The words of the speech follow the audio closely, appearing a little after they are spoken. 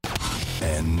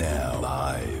And now,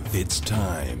 live, it's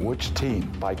time. Which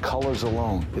team, by colors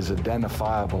alone, is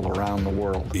identifiable around the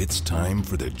world? It's time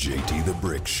for the JT the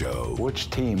Brick Show.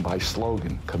 Which team, by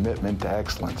slogan, commitment to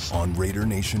excellence? On Raider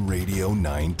Nation Radio,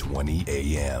 920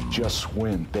 AM. Just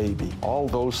win, baby. All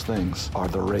those things are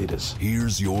the Raiders.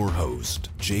 Here's your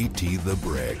host, JT the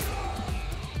Brick.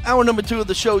 Hour number 2 of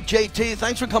the show, JT.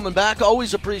 Thanks for coming back.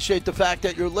 Always appreciate the fact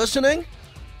that you're listening.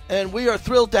 And we are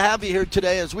thrilled to have you here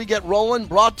today as we get rolling.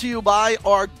 Brought to you by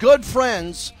our good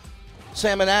friends,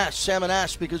 Sam and Ash. Sam and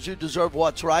Ash, because you deserve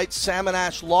what's right.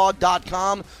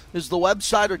 SamandAshLaw.com is the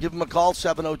website, or give them a call,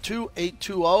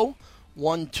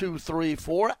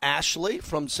 702-820-1234. Ashley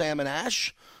from Sam and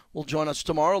Ash will join us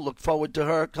tomorrow. Look forward to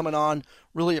her coming on.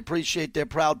 Really appreciate their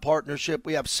proud partnership.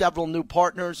 We have several new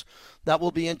partners that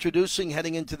we'll be introducing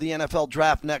heading into the NFL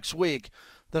draft next week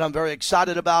that I'm very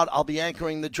excited about. I'll be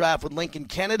anchoring the draft with Lincoln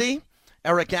Kennedy.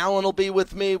 Eric Allen will be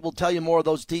with me. We'll tell you more of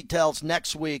those details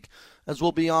next week as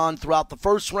we'll be on throughout the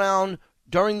first round,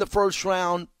 during the first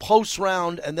round,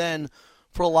 post-round, and then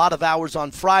for a lot of hours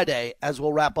on Friday as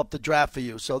we'll wrap up the draft for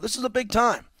you. So this is a big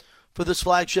time for this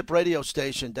flagship radio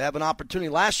station to have an opportunity.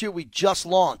 Last year we just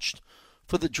launched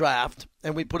for the draft,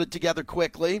 and we put it together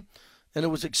quickly, and it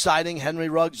was exciting. Henry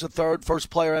Ruggs III, first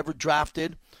player ever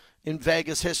drafted in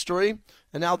Vegas history.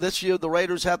 And now this year the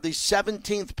Raiders have the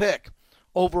 17th pick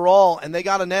overall, and they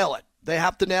got to nail it. They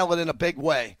have to nail it in a big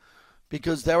way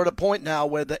because they're at a point now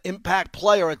where the impact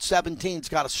player at 17's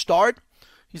got to start.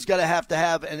 He's got to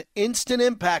have an instant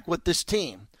impact with this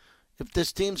team if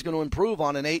this team's going to improve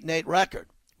on an 8-8 record,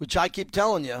 which I keep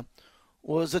telling you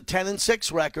was a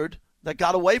 10-6 record that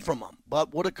got away from them.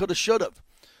 But woulda, coulda, shoulda.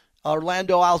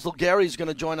 Orlando Alzolgari is going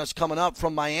to join us coming up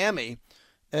from Miami.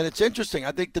 And it's interesting.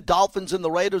 I think the Dolphins and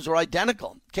the Raiders are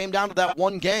identical. It came down to that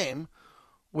one game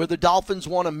where the Dolphins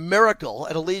won a miracle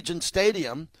at Allegiant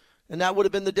Stadium, and that would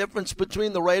have been the difference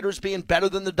between the Raiders being better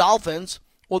than the Dolphins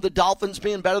or the Dolphins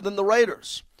being better than the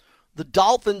Raiders. The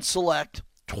Dolphins select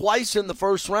twice in the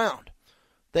first round.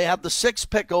 They have the 6th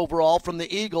pick overall from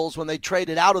the Eagles when they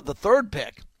traded out of the 3rd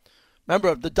pick.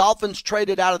 Remember, the Dolphins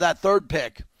traded out of that 3rd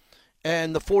pick,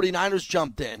 and the 49ers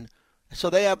jumped in. So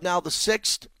they have now the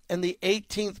 6th and the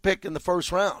 18th pick in the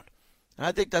first round. And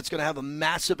I think that's going to have a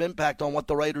massive impact on what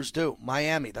the Raiders do.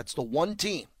 Miami, that's the one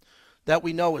team that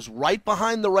we know is right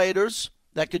behind the Raiders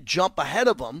that could jump ahead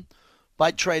of them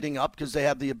by trading up because they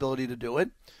have the ability to do it.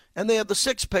 And they have the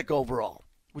 6th pick overall,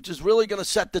 which is really going to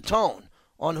set the tone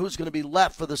on who's going to be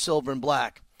left for the Silver and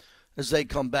Black as they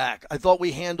come back. I thought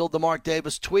we handled the Mark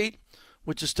Davis tweet,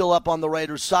 which is still up on the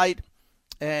Raiders site.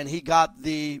 And he got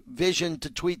the vision to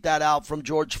tweet that out from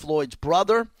George Floyd's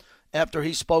brother after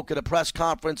he spoke at a press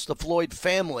conference. The Floyd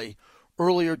family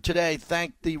earlier today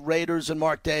thanked the Raiders and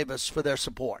Mark Davis for their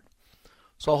support.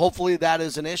 So hopefully that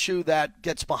is an issue that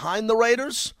gets behind the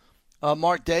Raiders.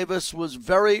 Mark Davis was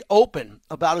very open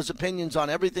about his opinions on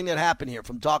everything that happened here,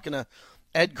 from talking to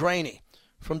Ed Graney,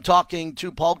 from talking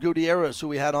to Paul Gutierrez, who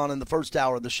we had on in the first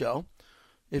hour of the show.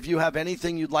 If you have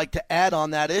anything you'd like to add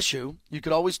on that issue, you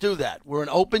could always do that. We're an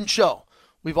open show.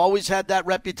 We've always had that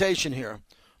reputation here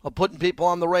of putting people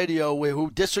on the radio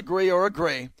who disagree or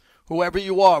agree. Whoever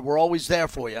you are, we're always there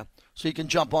for you. So you can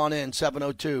jump on in,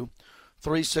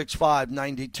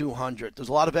 702-365-9200. There's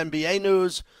a lot of NBA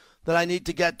news that I need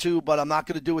to get to, but I'm not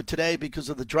going to do it today because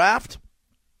of the draft.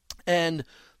 And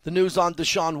the news on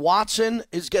Deshaun Watson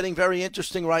is getting very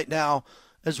interesting right now,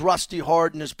 as Rusty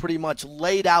Harden has pretty much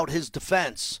laid out his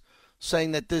defense,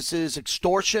 saying that this is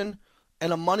extortion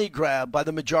and a money grab by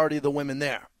the majority of the women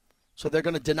there. So they're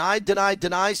going to deny,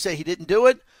 say he didn't do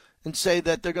it, and say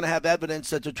that they're going to have evidence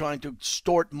that they're trying to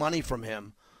extort money from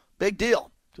him. Big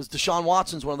deal, because Deshaun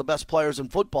Watson's one of the best players in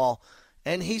football,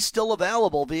 and he's still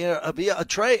available via a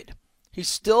trade. He's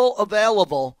still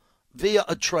available via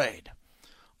a trade.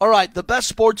 All right, the best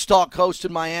sports talk host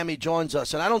in Miami joins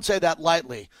us, and I don't say that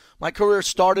lightly. My career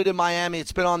started in Miami.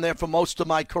 It's been on there for most of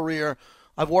my career.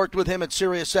 I've worked with him at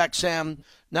SiriusXM,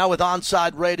 now with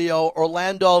Onside Radio.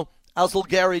 Orlando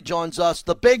Alzolgari joins us,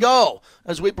 the Big O,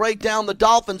 as we break down the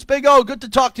Dolphins. Big O, good to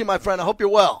talk to you, my friend. I hope you're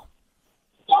well.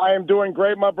 I am doing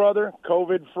great, my brother.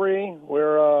 COVID-free.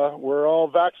 We're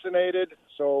all vaccinated,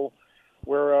 so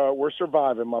we're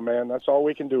surviving, my man. That's all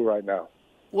we can do right now.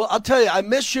 Well, I'll tell you, I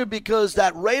miss you because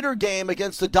that Raider game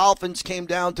against the Dolphins came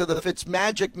down to the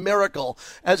Fitzmagic miracle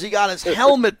as he got his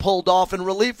helmet pulled off in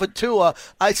relief of Tua.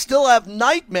 I still have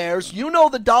nightmares. You know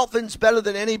the Dolphins better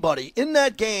than anybody. In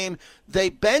that game, they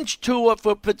benched Tua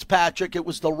for Fitzpatrick. It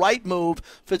was the right move.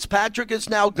 Fitzpatrick is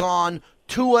now gone.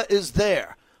 Tua is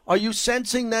there. Are you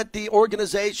sensing that the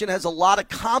organization has a lot of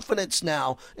confidence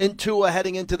now in Tua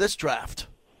heading into this draft?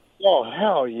 Oh,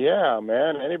 hell yeah,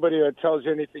 man. Anybody that tells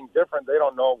you anything different, they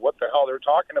don't know what the hell they're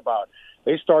talking about.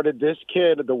 They started this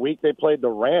kid the week they played the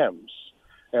Rams,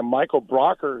 and Michael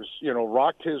Brockers,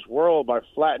 rocked his world by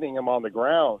flattening him on the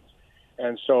ground.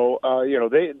 And so,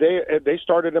 they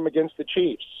started him against the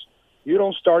Chiefs. You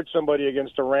don't start somebody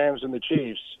against the Rams and the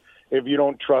Chiefs if you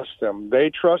don't trust them.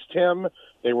 They trust him.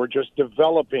 They were just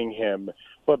developing him.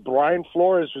 But Brian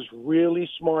Flores was really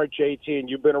smart, JT, and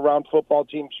you've been around football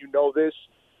teams, you know this.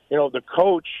 The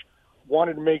coach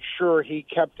wanted to make sure he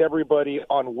kept everybody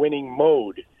on winning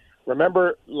mode.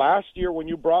 Remember last year when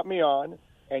you brought me on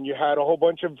and you had a whole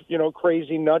bunch of,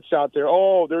 crazy nuts out there.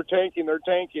 Oh, they're tanking.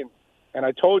 And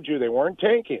I told you they weren't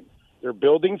tanking. They're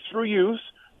building through youth.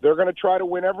 They're going to try to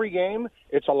win every game.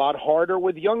 It's a lot harder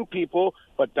with young people,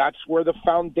 but that's where the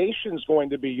foundation's going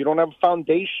to be. You don't have a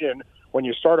foundation when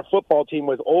you start a football team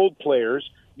with old players.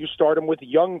 You start them with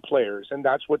young players, and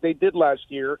that's what they did last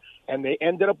year. And they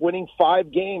ended up winning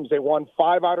 5 games. They won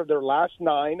 5 out of their last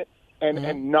 9,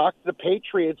 and knocked the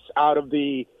Patriots out of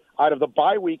the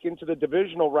bye week into the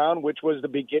divisional round, which was the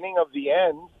beginning of the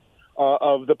end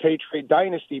of the Patriot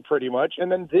dynasty, pretty much.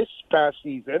 And then this past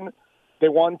season, they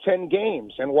won 10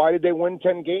 games. And why did they win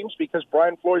 10 games? Because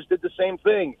Brian Flores did the same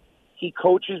thing. He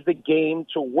coaches the game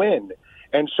to win.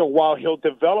 And so while he'll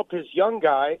develop his young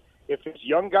guy, if his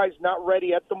young guy's not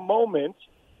ready at the moment,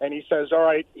 and he says, all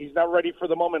right, he's not ready for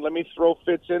the moment, let me throw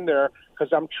Fitz in there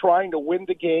because I'm trying to win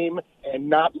the game and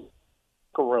not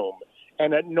locker room.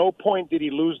 And at no point did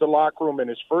he lose the locker room in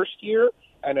his first year,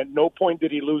 and at no point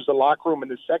did he lose the locker room in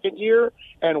the second year.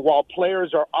 And while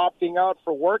players are opting out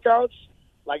for workouts,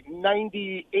 like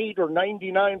 98 or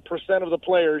 99% of the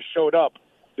players showed up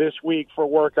this week for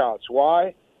workouts.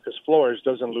 Why? Because Flores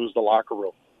doesn't lose the locker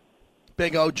room.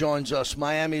 Big O joins us,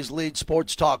 Miami's lead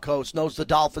sports talk host, knows the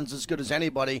Dolphins as good as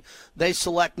anybody. They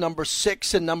select number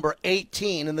 6 and number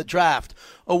 18 in the draft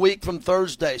a week from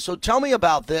Thursday. So tell me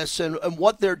about this and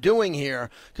what they're doing here,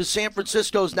 because San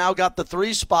Francisco's now got the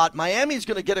 3 spot. Miami's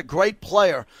going to get a great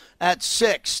player at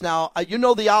 6. Now, you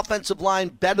know the offensive line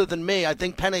better than me. I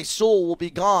think Penei Sewell will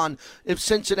be gone if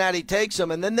Cincinnati takes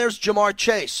him. And then there's Jamar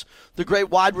Chase, the great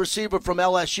wide receiver from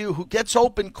LSU, who gets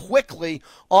open quickly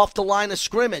off the line of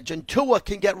scrimmage. And Tua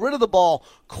can get rid of the ball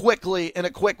quickly in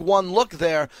a quick one look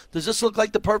there. Does this look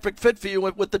like the perfect fit for you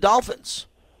with the Dolphins?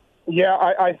 Yeah,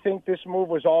 I think this move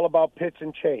was all about Pitts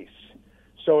and Chase.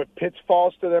 So if Pitts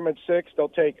falls to them at 6, they'll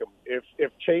take him.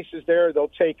 If Chase is there, they'll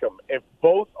take him. If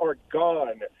both are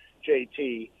gone,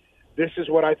 JT, this is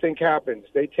what I think happens.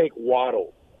 They take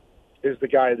Waddle is the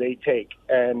guy they take.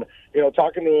 And,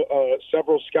 talking to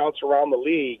several scouts around the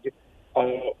league,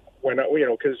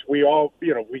 because we all,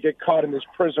 we get caught in this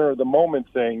prisoner of the moment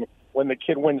thing when the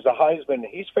kid wins the Heisman.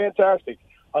 He's fantastic.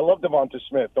 I love Devonta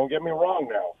Smith. Don't get me wrong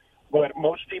now. But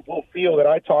most people feel that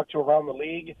I talk to around the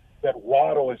league that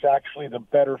Waddle is actually the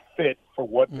better fit for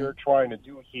what they're trying to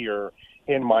do here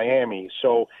in Miami.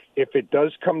 So if it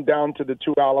does come down to the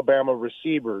 2 Alabama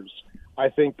receivers, I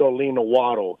think they'll lean to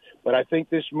Waddle. But I think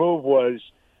this move was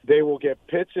they will get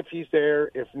Pitts if he's there.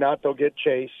 If not, they'll get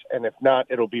Chase. And if not,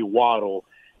 it'll be Waddle.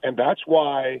 And that's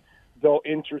why they'll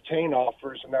entertain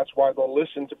offers, and that's why they'll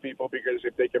listen to people, because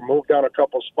if they can move down a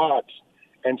couple spots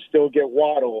and still get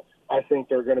Waddle, I think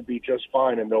they're going to be just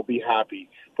fine and they'll be happy.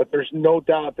 But there's no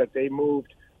doubt that they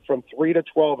moved from 3 to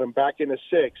 12 and back into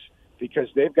 6 because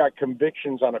they've got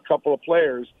convictions on a couple of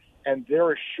players, and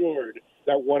they're assured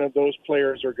that one of those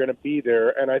players are going to be there,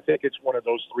 and I think it's one of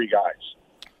those 3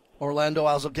 guys. Orlando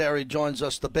Alzagari joins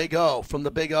us, the Big O, from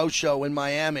the Big O Show in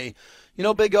Miami.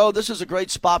 Big O, this is a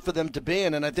great spot for them to be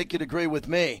in, and I think you'd agree with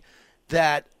me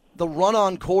that the run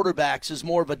on quarterbacks is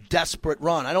more of a desperate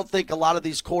run. I don't think a lot of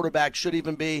these quarterbacks should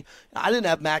even be. I didn't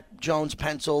have Mac Jones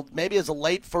penciled, maybe as a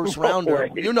late first rounder.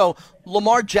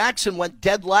 Lamar Jackson went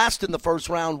dead last in the first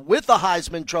round with a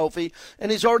Heisman Trophy,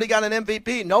 and he's already got an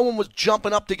MVP. No one was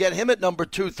jumping up to get him at number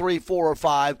 2, 3, 4, or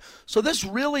 5. So this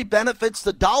really benefits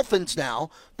the Dolphins now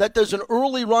that there's an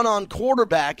early run on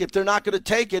quarterback. If they're not going to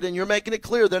take it, and you're making it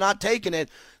clear they're not taking it,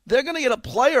 they're going to get a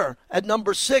player at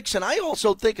number 6, and I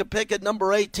also think a pick at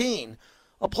number 18.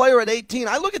 A player at 18.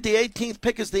 I look at the 18th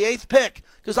pick as the 8th pick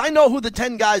because I know who the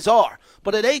 10 guys are.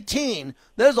 But at 18,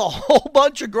 there's a whole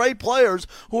bunch of great players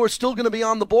who are still going to be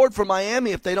on the board for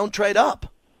Miami if they don't trade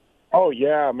up. Oh,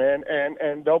 yeah, man.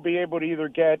 And they'll be able to either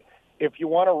get, if you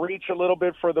want to reach a little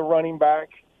bit for the running back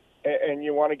and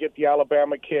you want to get the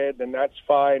Alabama kid, then that's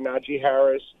fine, Najee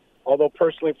Harris. Although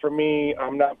personally for me,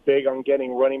 I'm not big on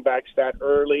getting running backs that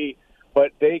early.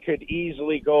 But they could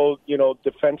easily go,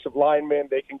 defensive lineman.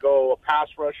 They can go a pass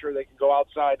rusher. They can go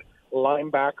outside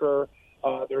linebacker.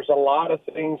 There's a lot of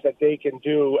things that they can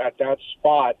do at that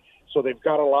spot. So they've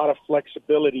got a lot of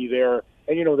flexibility there.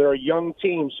 And, they're a young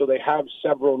team, so they have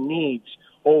several needs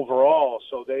overall.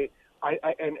 So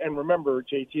and remember,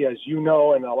 JT, as you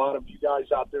know, and a lot of you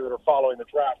guys out there that are following the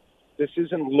draft, this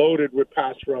isn't loaded with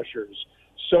pass rushers.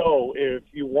 So if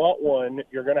you want one,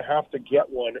 you're going to have to get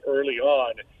one early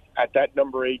on at that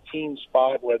number 18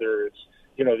 spot, whether it's,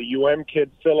 the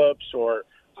kid Phillips or,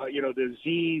 the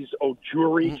Z's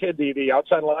Ojuri kid, the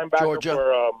outside linebacker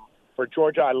Georgia. For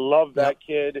Georgia. I love that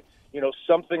kid.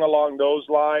 Something along those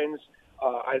lines.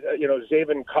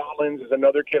 Zaven Collins is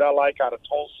another kid I like out of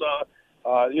Tulsa.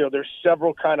 There's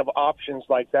several kind of options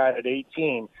like that at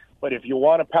 18. But if you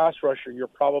want a pass rusher, you're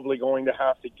probably going to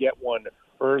have to get one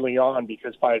early on,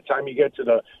 because by the time you get to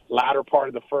the latter part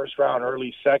of the first round,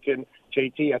 early second,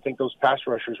 JT, I think those pass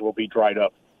rushers will be dried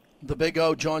up. The Big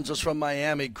O joins us from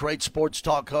Miami. Great sports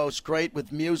talk host. Great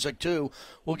with music, too.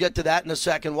 We'll get to that in a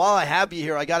second. While I have you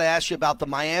here, I got to ask you about the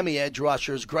Miami edge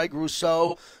rushers, Greg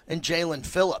Rousseau and Jalen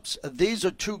Phillips. These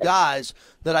are two guys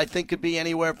that I think could be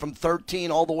anywhere from 13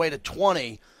 all the way to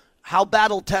 20. How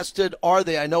battle-tested are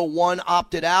they? I know one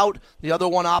opted out, the other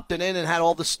one opted in and had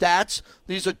all the stats.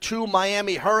 These are two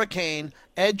Miami Hurricane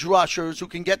edge rushers who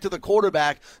can get to the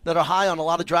quarterback that are high on a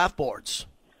lot of draft boards.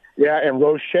 Yeah, and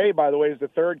Roche, by the way, is the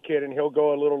third kid, and he'll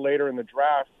go a little later in the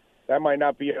draft. That might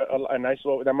not be a nice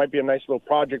little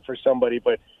project for somebody,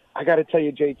 but I got to tell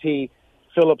you, JT,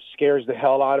 Phillips scares the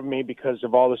hell out of me because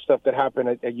of all the stuff that happened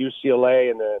at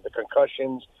UCLA and the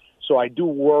concussions. So I do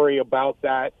worry about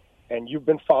that. And you've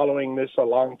been following this a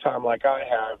long time, like I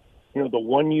have. The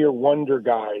one-year wonder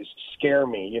guys scare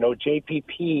me.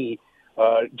 JPP,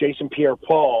 Jason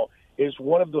Pierre-Paul, is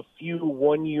one of the few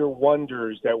one-year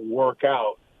wonders that work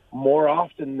out. More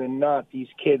often than not, these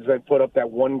kids that put up that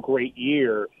one great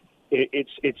year,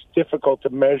 it's difficult to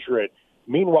measure it.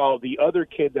 Meanwhile, the other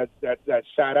kid that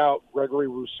sat out, Gregory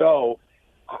Rousseau,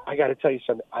 I got to tell you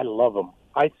something. I love him.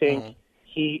 I think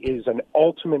he is an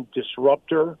ultimate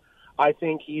disruptor. I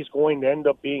think he's going to end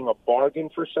up being a bargain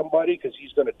for somebody because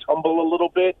he's going to tumble a little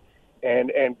bit,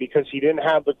 and because he didn't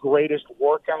have the greatest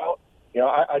workout.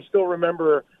 I still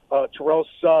remember Terrell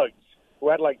Suggs, who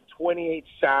had like 28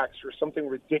 sacks or something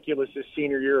ridiculous his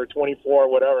senior year, or 24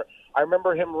 or whatever. I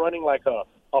remember him running like a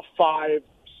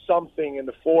 5-something in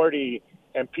the 40,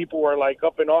 and people were like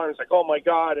up in arms, like, oh my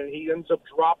God, and he ends up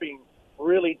dropping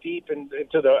really deep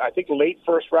into the, I think, late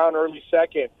first round, early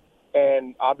second.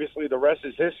 And obviously the rest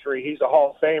is history. He's a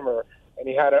Hall of Famer, and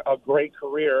he had a great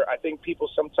career. I think people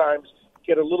sometimes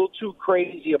get a little too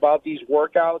crazy about these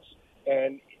workouts,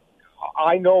 and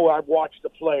I know I've watched the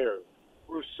player.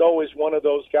 Rousseau is one of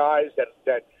those guys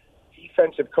that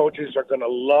defensive coaches are going to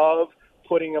love,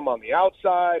 putting him on the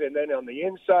outside, and then on the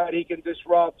inside he can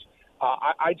disrupt.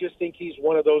 I just think he's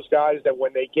one of those guys that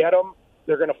when they get him,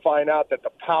 they're going to find out that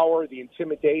the power, the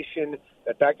intimidation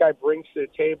that guy brings to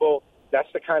the table, that's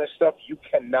the kind of stuff you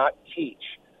cannot teach.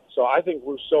 So I think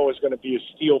Rousseau is going to be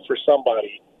a steal for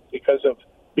somebody because of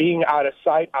being out of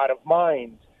sight, out of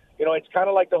mind. It's kind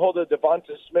of like the whole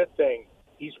Devonta Smith thing.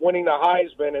 He's winning the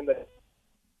Heisman, and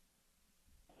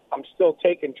I'm still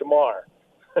taking Jamar.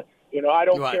 I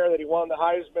don't care that he won the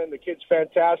Heisman. The kid's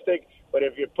fantastic. But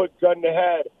if you put gun to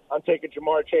head, I'm taking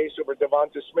Jamar Chase over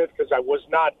Devonta Smith because I was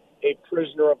not a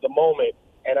prisoner of the moment.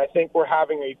 And I think we're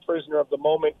having a prisoner of the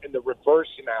moment in the reverse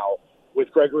now with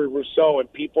Gregory Rousseau,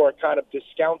 and people are kind of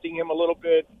discounting him a little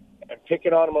bit and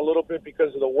picking on him a little bit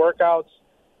because of the workouts.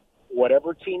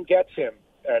 Whatever team gets him,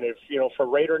 and if, for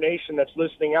Raider Nation that's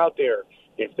listening out there,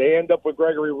 if they end up with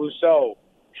Gregory Rousseau,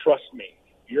 trust me,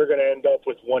 you're going to end up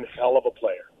with one hell of a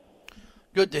player.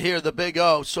 Good to hear, the Big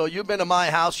O. So you've been to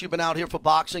my house. You've been out here for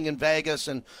boxing in Vegas,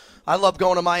 and I love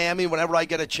going to Miami whenever I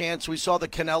get a chance. We saw the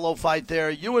Canelo fight there.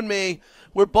 You and me,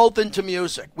 we're both into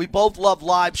music. We both love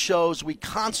live shows. We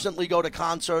constantly go to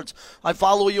concerts. I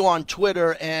follow you on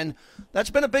Twitter, and that's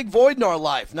been a big void in our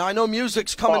life. Now, I know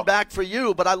music's coming back for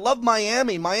you, but I love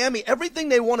Miami. Miami, everything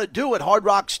they want to do at Hard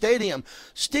Rock Stadium.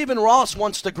 Stephen Ross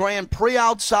wants the Grand Prix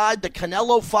outside, the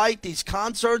Canelo fight, these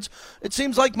concerts. It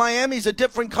seems like Miami's a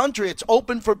different country. It's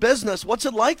open for business. What's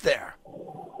it like there?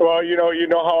 Well, you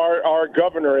know how our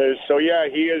governor is. So, yeah,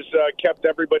 he has kept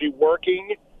everybody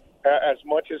working as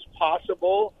much as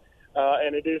possible.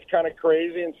 And it is kind of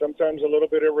crazy and sometimes a little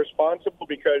bit irresponsible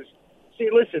because, see,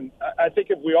 listen, I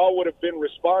think if we all would have been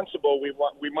responsible,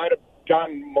 we might have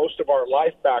gotten most of our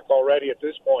life back already at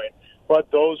this point.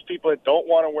 But those people that don't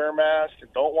want to wear masks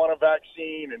and don't want a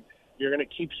vaccine, and you're going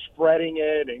to keep spreading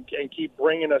it and keep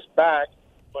bringing us back.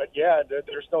 But, yeah,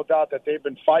 there's no doubt that they've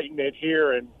been fighting it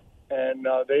here, and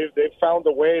they've found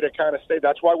a way to kind of stay.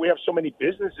 That's why we have so many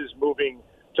businesses moving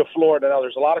to Florida now.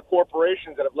 There's a lot of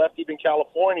corporations that have left even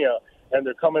California, and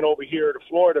they're coming over here to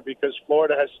Florida because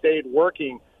Florida has stayed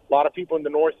working. A lot of people in the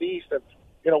Northeast have,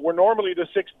 we're normally the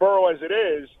sixth borough as it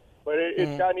is, but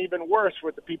it's gotten even worse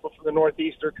with the people from the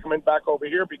Northeast are coming back over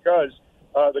here because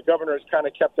the governor has kind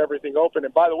of kept everything open.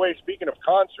 And by the way, speaking of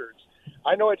concerts,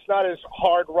 I know it's not as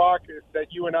hard rock that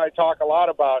you and I talk a lot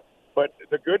about, but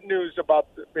the good news about,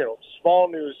 small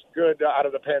news good out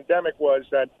of the pandemic was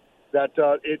that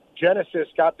Genesis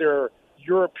got their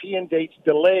European dates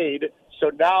delayed,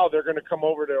 so now they're going to come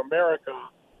over to America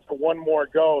for one more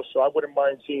go. So I wouldn't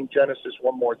mind seeing Genesis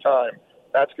one more time.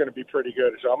 That's going to be pretty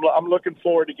good. So I'm looking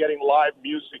forward to getting live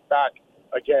music back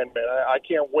again, man. I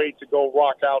can't wait to go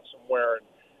rock out somewhere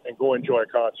and go enjoy a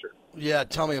concert. Yeah,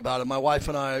 tell me about it. My wife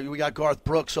and I, we got Garth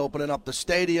Brooks opening up the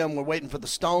stadium. We're waiting for the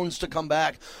Stones to come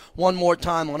back one more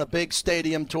time on a big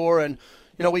stadium tour. And,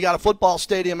 we got a football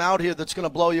stadium out here that's going to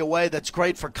blow you away. That's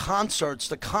great for concerts.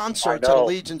 The concerts at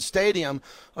Allegiant Stadium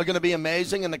are going to be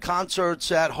amazing, and the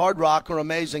concerts at Hard Rock are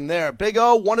amazing there. Big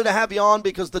O, wanted to have you on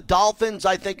because the Dolphins,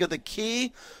 I think, are the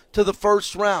key to the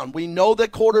first round. We know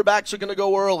that quarterbacks are going to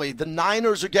go early. The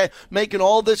Niners are making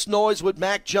all this noise with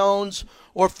Mac Jones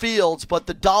or Fields, but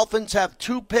the Dolphins have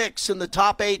 2 picks in the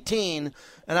top 18,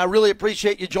 and I really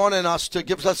appreciate you joining us to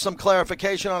give us some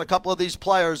clarification on a couple of these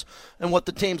players and what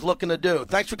the team's looking to do.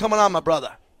 Thanks for coming on, my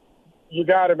brother. You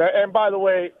got it, man. And by the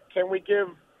way, can we give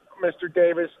Mr.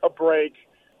 Davis a break?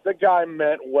 The guy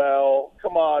meant well.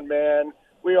 Come on, man.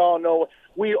 We all know.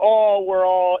 We all were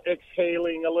all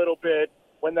exhaling a little bit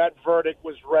when that verdict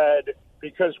was read,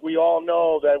 because we all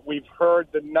know that we've heard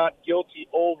the not guilty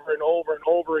over and over and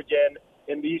over again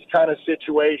in these kind of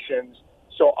situations.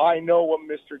 So I know what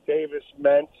Mr. Davis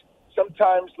meant.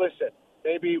 Sometimes, listen,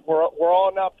 maybe we're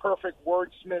all not perfect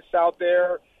wordsmiths out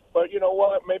there, but you know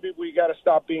what? Maybe we got to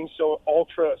stop being so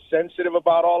ultra sensitive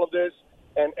about all of this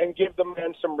and give the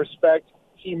man some respect.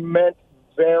 He meant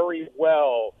very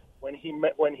well when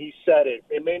he said it.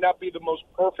 It may not be the most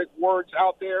perfect words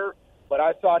out there, but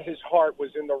I thought his heart was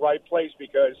in the right place,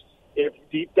 because if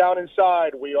deep down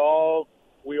inside we all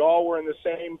were in the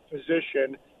same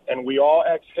position and we all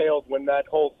exhaled when that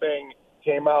whole thing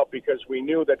came out, because we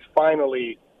knew that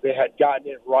finally they had gotten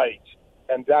it right.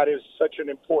 And that is such an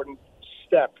important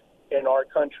step in our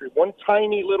country. One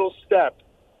tiny little step.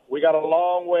 We got a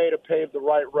long way to pave the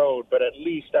right road, but at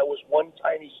least that was one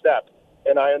tiny step.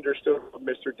 And I understood what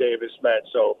Mr. Davis meant.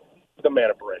 So give the man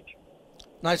a break.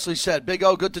 Nicely said. Big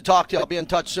O, good to talk to you. I'll be in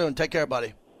touch soon. Take care,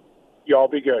 buddy. Y'all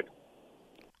be good.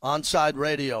 Onside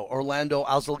Radio, Orlando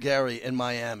Alzolgari in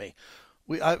Miami.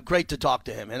 Great to talk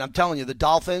to him. And I'm telling you, the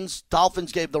Dolphins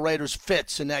gave the Raiders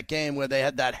fits in that game where they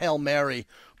had that Hail Mary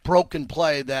broken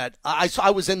play that I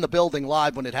was in the building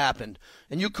live when it happened.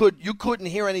 And you couldn't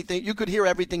hear anything. You could hear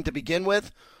everything to begin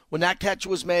with. When that catch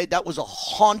was made, that was a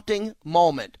haunting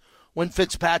moment when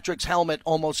Fitzpatrick's helmet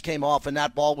almost came off and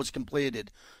that ball was completed.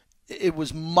 It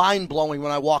was mind-blowing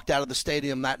when I walked out of the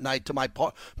stadium that night to my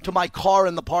car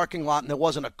in the parking lot, and there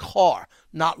wasn't a car,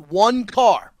 not one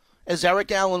car, as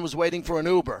Eric Allen was waiting for an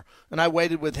Uber, and I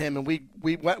waited with him, and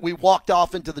we walked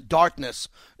off into the darkness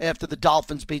after the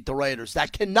Dolphins beat the Raiders.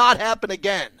 That cannot happen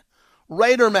again.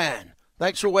 Raider man,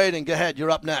 thanks for waiting. Go ahead,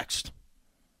 you're up next.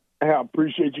 I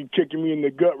appreciate you kicking me in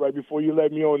the gut right before you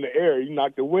let me on the air. You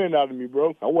knocked the wind out of me,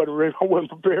 bro. I wasn't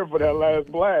prepared for that last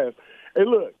blast. Hey,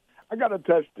 look. I got to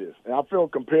touch this, and I feel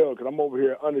compelled because I'm over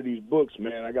here under these books,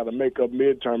 man. I got to make up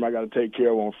midterm I got to take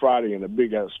care of on Friday and a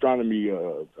big astronomy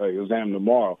exam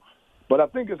tomorrow. But I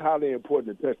think it's highly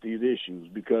important to touch these issues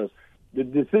because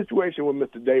the situation with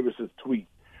Mr. Davis's tweet,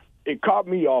 it caught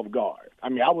me off guard. I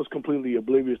mean, I was completely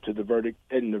oblivious to the verdict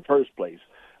in the first place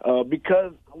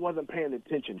because I wasn't paying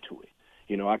attention to it.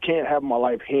 I can't have my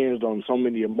life hinged on so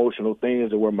many emotional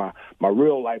things where my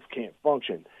real life can't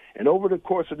function. And over the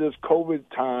course of this COVID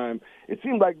time, it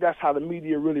seems like that's how the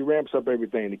media really ramps up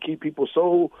everything, to keep people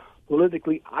so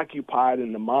politically occupied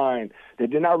in the mind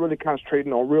that they're not really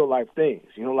concentrating on real-life things,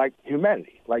 like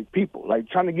humanity, like people, like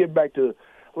trying to get back to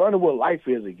learning what life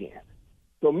is again.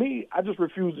 So me, I just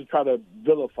refuse to try to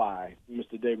vilify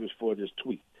Mr. Davis for this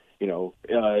tweet.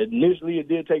 Initially it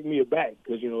did take me aback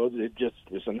because,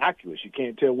 it's innocuous. You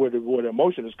can't tell where the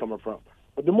emotion is coming from.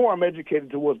 But the more I'm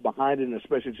educated to what's behind it, and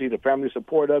especially see the family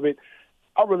support of it,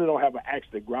 I really don't have an axe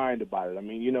to grind about it. I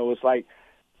mean, it's like,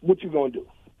 what you going to do?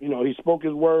 He spoke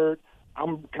his word.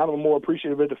 I'm kind of more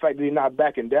appreciative of the fact that he's not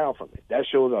backing down from it. That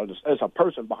shows there's a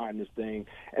person behind this thing.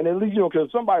 And at least, because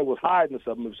if somebody was hiding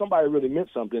something, if somebody really meant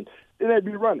something, then they'd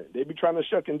be running. They'd be trying to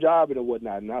shuck and jive it and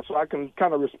whatnot. And so I can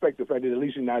kind of respect the fact that at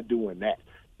least he's not doing that.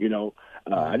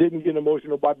 I didn't get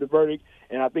emotional about the verdict,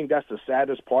 and I think that's the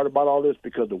saddest part about all this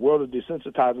because the world is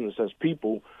desensitizing us as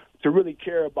people to really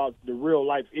care about the real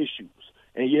life issues.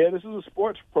 And yeah, this is a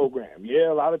sports program.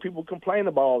 Yeah, a lot of people complain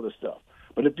about all this stuff.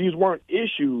 But if these weren't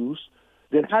issues,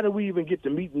 then how do we even get to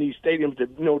meet in these stadiums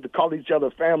to call each other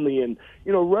family and,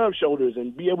 rub shoulders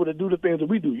and be able to do the things that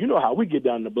we do? You know how we get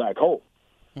down in the black hole.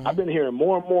 Mm-hmm. I've been hearing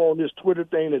more and more on this Twitter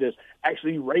thing that is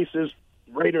actually racist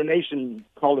Raider Nation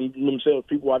calling themselves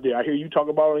people out there. I hear you talk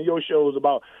about on your shows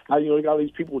about how, you got all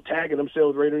these people tagging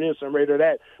themselves Raider this and Raider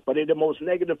that, but they're the most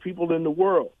negative people in the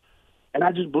world. And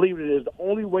I just believe it is the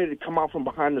only way to come out from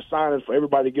behind the sign is for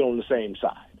everybody to get on the same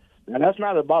side. Now, that's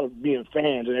not about being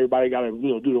fans and everybody got to,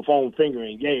 do the phone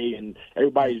fingering, yay, and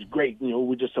everybody's great.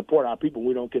 We just support our people.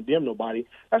 We don't condemn nobody.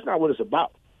 That's not what it's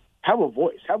about. Have a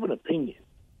voice. Have an opinion.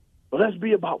 But let's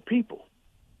be about people.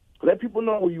 Let people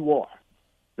know who you are.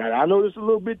 Now, I know this is a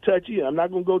little bit touchy, and I'm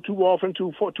not going to go too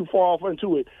far off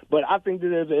into it, but I think that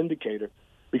there's an indicator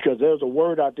because there's a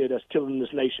word out there that's killing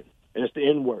this nation, and it's the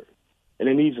N-word, and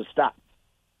it needs to stop.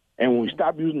 And when we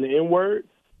stop using the N-word,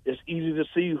 it's easy to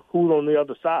see who's on the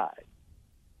other side.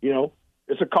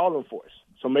 It's a calling force.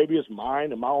 So maybe it's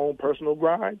mine and my own personal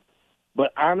grind.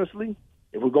 But honestly,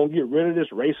 if we're going to get rid of this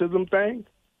racism thing,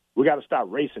 we got to stop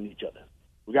racing each other.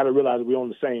 We got to realize we're on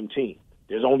the same team.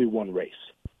 There's only one race,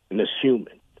 and it's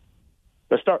human.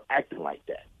 Let's start acting like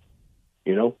that.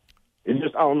 It's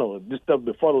just, I don't know, this stuff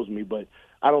befuddles me, but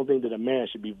I don't think that a man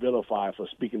should be vilified for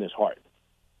speaking his heart.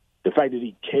 The fact that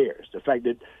he cares, the fact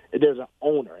that there's an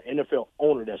owner, an NFL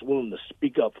owner that's willing to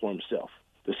speak up for himself,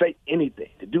 to say anything,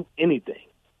 to do anything,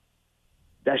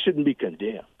 that shouldn't be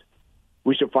condemned.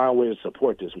 We should find ways to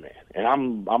support this man.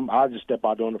 And I'll just step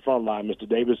out there on the front line, Mr.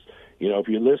 Davis. If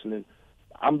you're listening,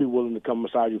 I'm be willing to come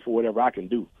beside you for whatever I can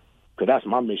do, because that's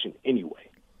my mission anyway.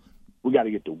 We got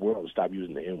to get the world to stop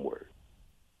using the N-word.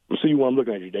 I'll see you when I'm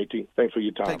looking at you, JT. Thanks for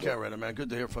your time. Take care, Raider, man. Good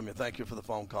to hear from you. Thank you for the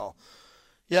phone call.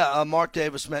 Yeah, Mark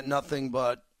Davis meant nothing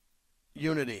but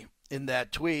unity in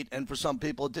that tweet, and for some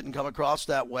people it didn't come across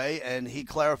that way, and he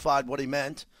clarified what he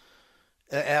meant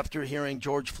after hearing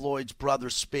George Floyd's brother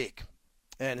speak.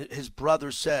 And his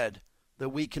brother said that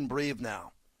we can breathe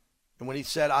now. And when he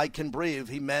said I can breathe,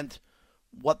 he meant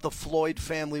what the Floyd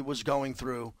family was going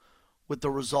through with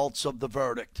the results of the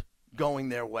verdict going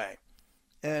their way.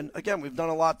 And, again, we've done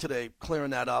a lot today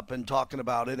clearing that up and talking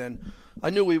about it, and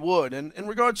I knew we would. And in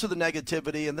regards to the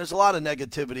negativity, and there's a lot of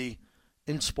negativity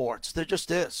in sports. There just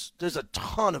is. There's a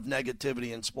ton of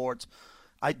negativity in sports.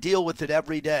 I deal with it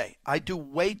every day. I do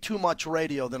way too much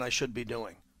radio than I should be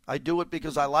doing. I do it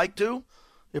because I like to.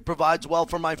 It provides well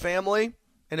for my family,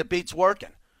 and it beats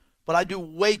working. But I do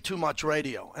way too much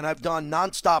radio, and I've done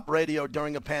nonstop radio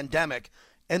during a pandemic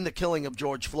and the killing of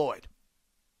George Floyd,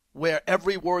 where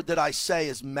every word that I say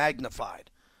is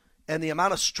magnified. And the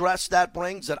amount of stress that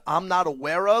brings that I'm not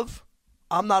aware of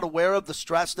the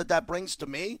stress that brings to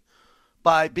me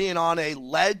by being on a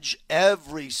ledge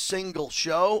every single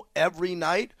show, every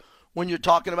night when you're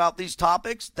talking about these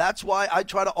topics. That's why I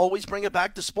try to always bring it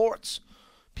back to sports.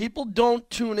 People don't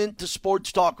tune into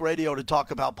sports talk radio to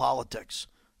talk about politics.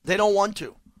 They don't want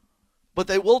to. But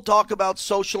they will talk about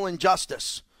social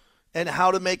injustice and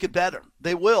how to make it better.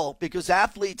 They will, because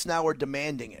athletes now are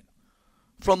demanding it.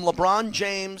 From LeBron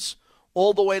James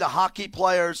all the way to hockey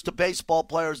players to baseball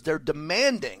players, they're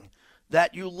demanding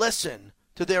that you listen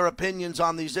to their opinions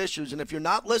on these issues. And if you're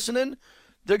not listening,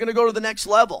 they're going to go to the next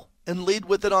level and lead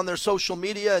with it on their social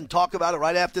media and talk about it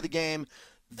right after the game.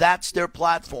 That's their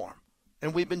platform.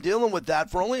 And we've been dealing with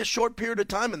that for only a short period of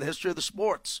time in the history of the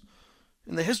sports.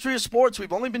 In the history of sports,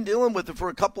 we've only been dealing with it for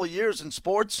a couple of years, and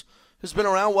sports has been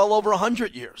around well over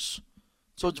 100 years.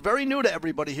 So it's very new to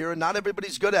everybody here, and not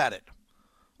everybody's good at it.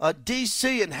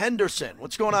 D.C. and Henderson.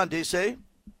 What's going on, D.C.?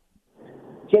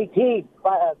 JT,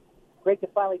 great to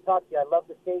finally talk to you. I love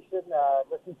the station.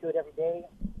 Listen to it every day.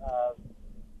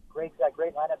 Great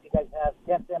lineup you guys have.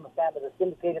 Can't say I'm a fan of the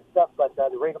syndicated stuff, but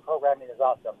the radio programming is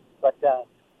awesome. But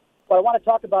what I want to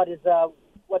talk about is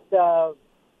what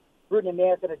Gruden and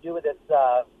Mayer are going to do with this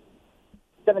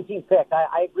 17th pick.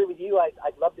 I agree with you.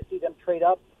 I'd love to see them trade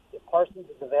up. If Parsons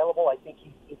is available, I think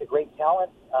he's a great talent.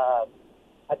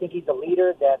 I think he's a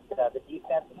leader that the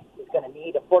defense is going to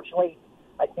need. Unfortunately,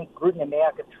 I think Gruden and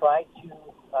Mayer could try to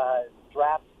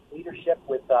draft leadership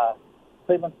with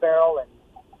Cleveland Farrell and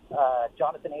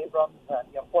Jonathan Abrams.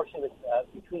 Unfortunately,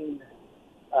 between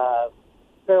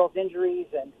Farrell's injuries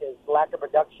and his lack of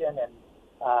production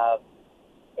and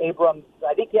Abrams,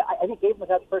 I think Abrams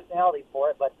has the personality for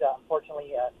it, but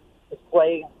unfortunately his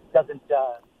play doesn't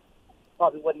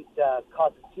probably wouldn't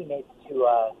cause his teammates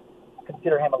to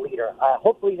consider him a leader.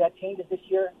 Hopefully that changes this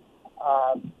year.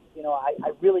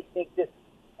 I really think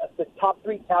the top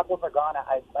three tackles are gone.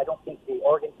 I don't think the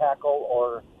Oregon tackle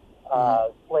or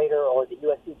Slater or the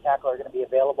USC tackle are going to be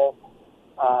available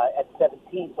at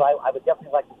 17. So I would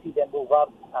definitely like to see them move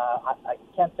up. I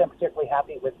can't say I'm particularly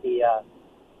happy with the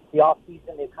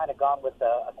offseason. They've kind of gone with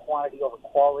a quantity over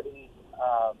quality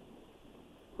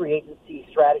free agency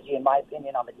strategy, in my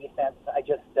opinion, on the defense. I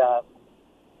just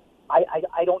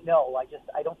I don't know.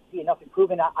 I don't see enough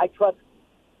improvement. I trust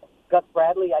Gus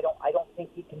Bradley. I don't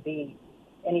think he can be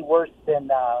any worse than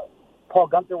Paul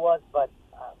Guenther was, but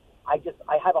I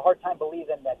have a hard time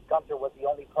believing that Guenther was the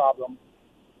only problem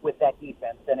with that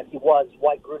defense. And if he was,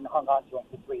 why Gruden hung on to him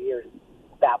for 3 years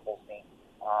baffles me.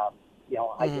 I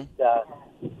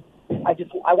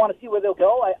want to see where they'll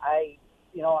go. I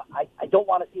don't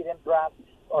want to see them draft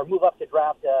or move up to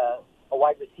draft a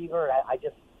wide receiver.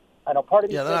 I know part of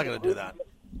me. Yeah, they're not going to do that.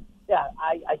 Yeah,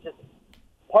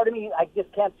 part of me, I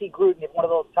just can't see Gruden, if one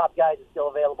of those top guys is still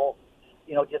available,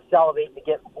 just salivating to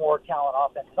get more talent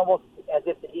offense. It's almost as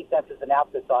if the defense is an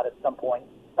afterthought at some point,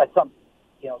 at some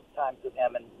times with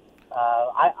him. And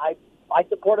I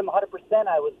support him 100%.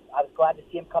 I was glad to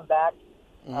see him come back.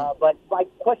 But my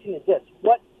question is this: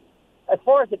 as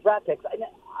far as the draft picks,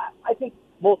 I think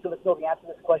most of us know the answer to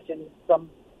this question. Some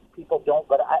people don't,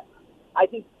 but I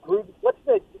think Gruden. What's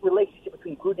the relationship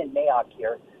between Gruden and Mayock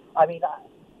here? I mean,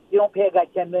 you don't pay a guy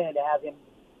 $10 million to have him,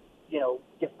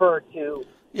 defer to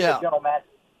the general manager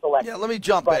selection. Yeah, let me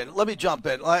jump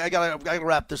in. I gotta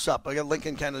wrap this up. I got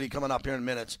Lincoln Kennedy coming up here in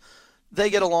minutes. They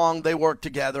get along. They work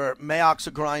together. Mayock's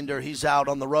a grinder. He's out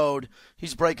on the road.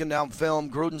 He's breaking down film.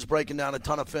 Gruden's breaking down a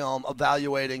ton of film,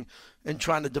 evaluating and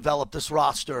trying to develop this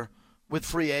roster with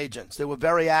free agents. They were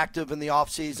very active in the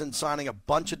offseason, signing a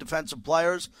bunch of defensive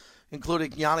players,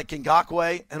 including Yannick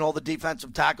Ngakoue and all the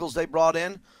defensive tackles they brought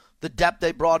in, the depth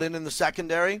they brought in the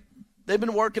secondary. They've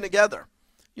been working together.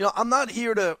 I'm not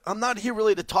here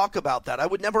really to talk about that. I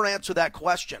would never answer that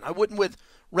question. I wouldn't with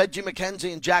Reggie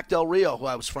McKenzie and Jack Del Rio, who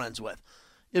I was friends with.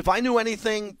 If I knew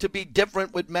anything to be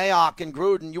different with Mayock and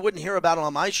Gruden, you wouldn't hear about it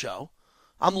on my show.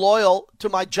 I'm loyal to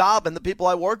my job and the people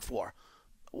I work for.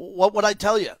 What would I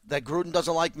tell you? That Gruden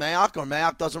doesn't like Mayock or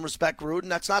Mayock doesn't respect Gruden?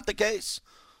 That's not the case.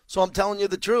 So I'm telling you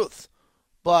the truth.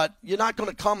 But you're not going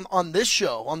to come on this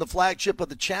show, on the flagship of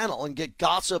the channel, and get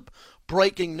gossip,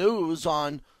 breaking news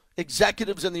on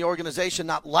executives in the organization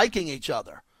not liking each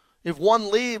other. If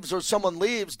one leaves or someone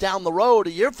leaves down the road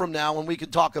a year from now when we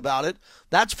can talk about it,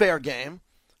 that's fair game.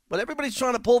 But everybody's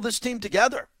trying to pull this team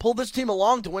together, pull this team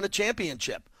along to win a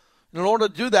championship. And in order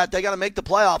to do that, they got to make the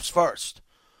playoffs first.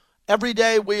 Every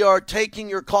day we are taking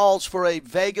your calls for a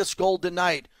Vegas Golden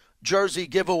Knight jersey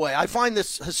giveaway. I find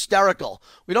this hysterical.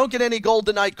 We don't get any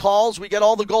Golden Knight calls. We get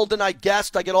all the Golden Knight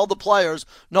guests. I get all the players.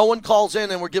 No one calls in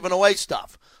and we're giving away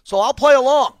stuff. So I'll play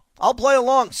along.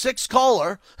 6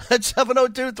 caller at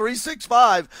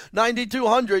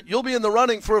 702-365-9200. You'll be in the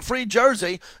running for a free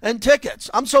jersey and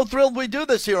tickets. I'm so thrilled we do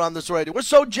this here on this radio. We're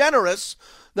so generous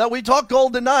that we talk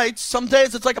Golden Knights. Some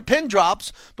days it's like a pin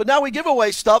drops, but now we give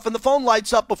away stuff and the phone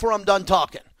lights up before I'm done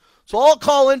talking. So I'll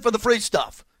call in for the free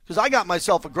stuff because I got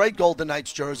myself a great Golden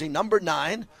Knights jersey, number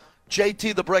 9,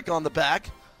 JT the Brick on the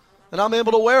back, and I'm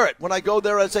able to wear it when I go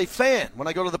there as a fan. When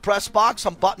I go to the press box,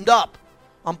 I'm buttoned up.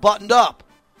 When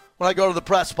I go to the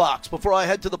press box before I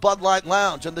head to the Bud Light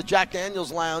Lounge and the Jack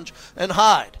Daniels Lounge and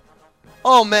hide.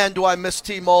 Oh, man, do I miss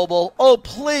T-Mobile. Oh,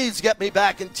 please get me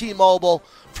back in T-Mobile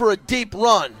for a deep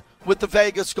run with the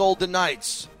Vegas Golden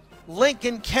Knights.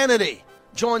 Lincoln Kennedy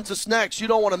joins us next. You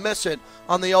don't want to miss it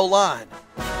on the O-line.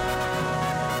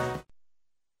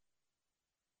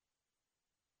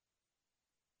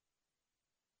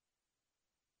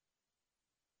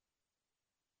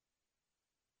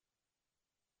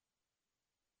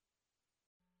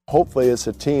 Hopefully it's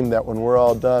a team that when we're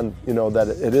all done, that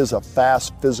it is a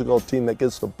fast, physical team that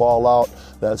gets the ball out,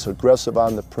 that's aggressive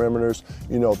on the perimeters,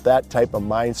 that type of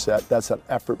mindset, that's an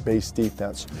effort-based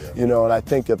defense. And I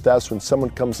think if that's when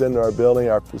someone comes into our building,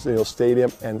 our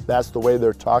stadium, and that's the way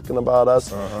they're talking about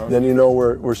us, then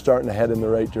we're starting to head in the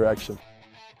right direction.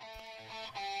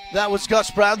 That was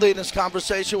Gus Bradley in his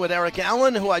conversation with Eric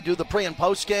Allen, who I do the pre- and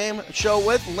post-game show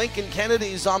with. Lincoln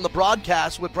Kennedy's on the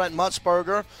broadcast with Brent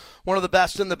Musburger, one of the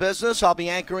best in the business. I'll be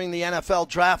anchoring the NFL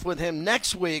draft with him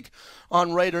next week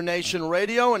on Raider Nation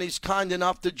Radio, and he's kind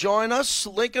enough to join us.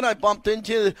 Lincoln, I bumped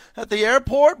into you at the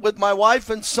airport with my wife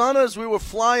and son as we were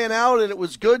flying out, and it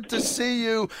was good to see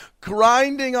you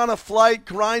grinding on a flight,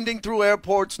 grinding through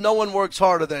airports. No one works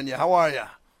harder than you. How are you?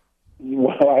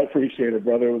 Well, I appreciate it,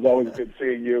 brother. It was always good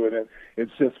seeing you, and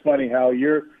it's just funny how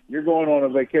you're going on a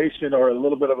vacation or a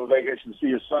little bit of a vacation to see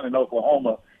your son in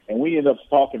Oklahoma, and we end up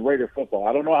talking Raider football.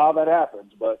 I don't know how that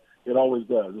happens, but It always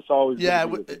does. It's always yeah,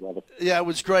 brother. Yeah, it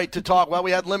was great to talk. Well,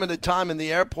 we had limited time in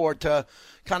the airport to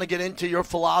kind of get into your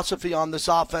philosophy on this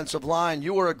offensive line.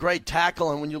 You were a great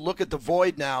tackle, and when you look at the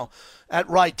void now at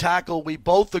right tackle, we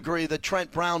both agree that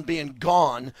Trent Brown being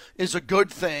gone is a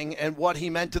good thing and what he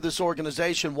meant to this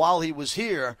organization while he was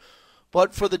here.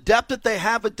 But for the depth that they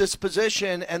have at this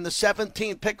position and the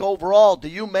 17th pick overall, do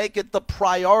you make it the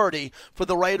priority for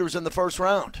the Raiders in the first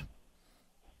round?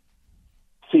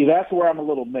 See, that's where I'm a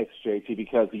little mixed, JT,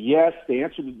 because yes,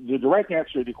 the direct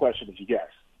answer to the question is yes.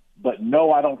 But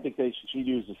no, I don't think they should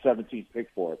use the 17th pick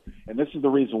for it. And this is the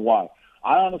reason why.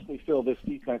 I honestly feel this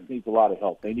defense needs a lot of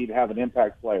help. They need to have an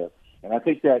impact player. And I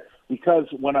think that because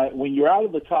when you're out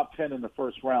of the top 10 in the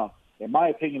first round, in my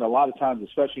opinion, a lot of times,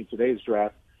 especially in today's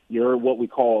draft, you're what we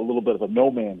call a little bit of a no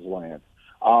man's land.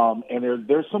 And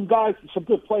there's some guys, some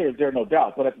good players there, no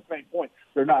doubt. But at the same point,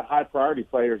 they're not high priority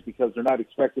players because they're not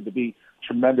expected to be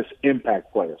tremendous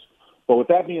impact players. But with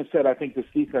that being said, I think this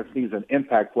defense needs an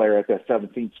impact player at that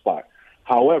 17th spot.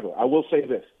 However, I will say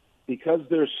this, because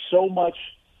there's so much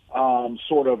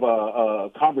sort of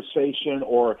a conversation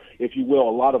or, if you will,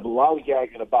 a lot of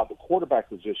lollygagging about the quarterback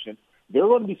position, there are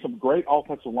going to be some great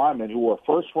offensive linemen who are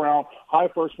high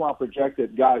first round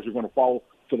projected guys who are going to fall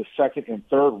to the second and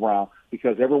third round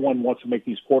because everyone wants to make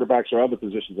these quarterbacks or other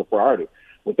positions a priority.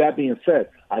 With that being said,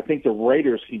 I think the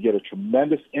Raiders can get a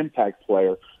tremendous impact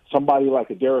player, somebody like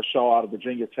a Dara Shaw out of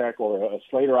Virginia Tech or a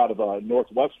Slater out of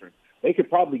Northwestern. They could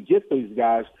probably get these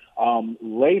guys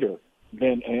later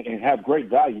and have great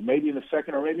value, maybe in the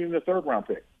second or maybe in the third round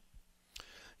pick.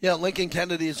 Yeah, Lincoln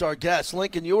Kennedy is our guest.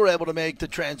 Lincoln, you were able to make the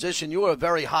transition. You were a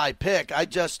very high pick.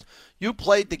 You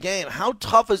played the game. How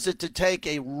tough is it to take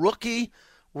a rookie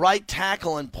right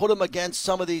tackle and put him against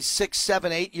some of these 6,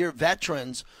 7, 8-year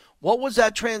veterans? What was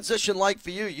that transition like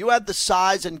for you? You had the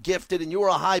size and gifted, and you were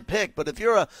a high pick. But if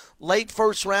you're a late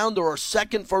first rounder or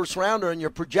second first rounder and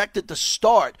you're projected to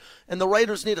start, and the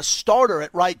Raiders need a starter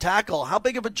at right tackle, how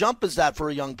big of a jump is that for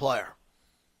a young player?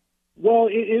 Well,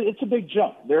 it's a big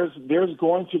jump. There's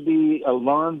going to be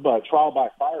a trial by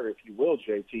fire, if you will,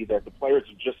 JT, that the players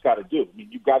have just got to do. I mean,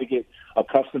 you've got to get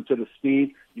accustomed to the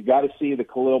speed. You've got to see the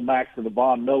Khalil Macks and the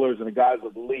Von Millers and the guys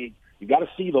of the league. You got to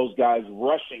see those guys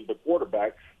rushing the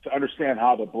quarterback to understand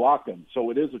how to block them. So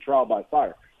it is a trial by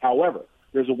fire. However,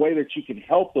 there's a way that you can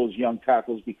help those young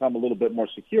tackles become a little bit more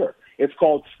secure. It's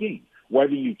called scheme.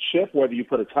 Whether you chip, whether you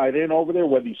put a tight end over there,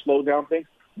 whether you slow down things,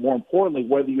 more importantly,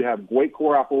 whether you have great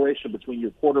cooperation between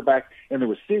your quarterback and the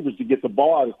receivers to get the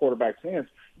ball out of the quarterback's hands,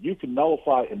 you can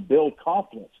nullify and build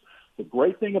confidence. The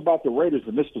great thing about the Raiders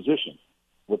in this position,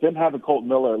 with them having Colton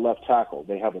Miller at left tackle,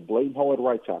 they have a blatant hole at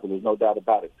right tackle. There's no doubt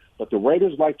about it. But the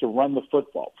Raiders like to run the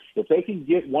football. If they can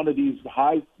get one of these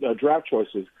high draft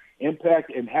choices,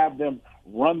 impact, and have them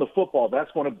run the football,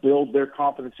 that's going to build their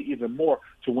confidence even more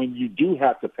to when you do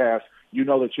have to pass, you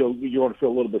know that you're going to feel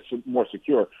a little bit more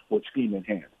secure with scheme in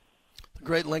hand. The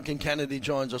great Lincoln Kennedy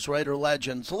joins us, Raider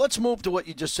legend. So let's move to what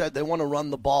you just said. They want to run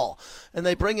the ball. And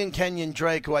they bring in Kenyon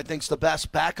Drake, who I think is the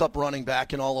best backup running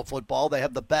back in all of football. They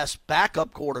have the best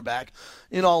backup quarterback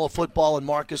in all of football in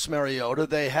Marcus Mariota.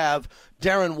 They have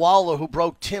Darren Waller, who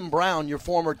broke Tim Brown, your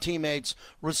former teammate's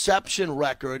reception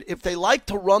record. If they like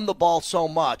to run the ball so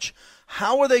much,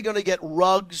 how are they going to get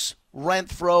Ruggs,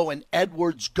 Renfro, and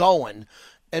Edwards going?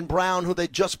 And Brown, who they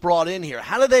just brought in here.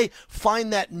 How do they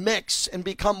find that mix and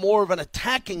become more of an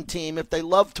attacking team if they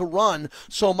love to run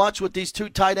so much with these two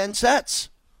tight end sets?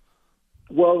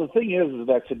 Well, the thing is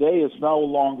that today is no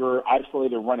longer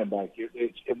isolated running back.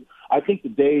 I think the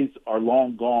days are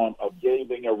long gone of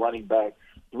giving a running back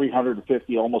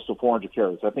 350, almost to 400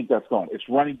 carries. I think that's gone. It's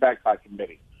running back by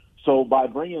committee. So by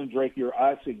bringing in Drake, you're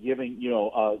actually giving,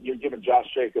 you're giving Josh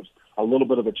Jacobs a little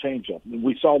bit of a change-up.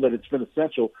 We saw that it's been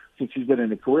essential since he's been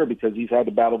in the career because he's had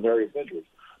to battle various injuries.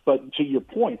 But to your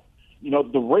point,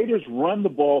 the Raiders run the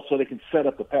ball so they can set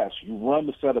up the pass. You run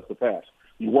to set up the pass.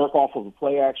 You work off of a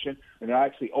play action, and it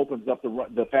actually opens up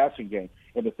the passing game.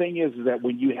 And the thing is that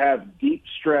when you have deep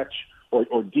stretch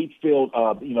or deep field,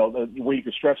 where you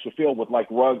can stretch the field with like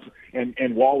Ruggs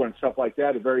and Waller and stuff like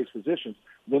that at various positions,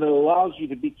 then it allows you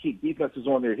to keep defenses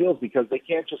on their heels because they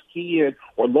can't just key in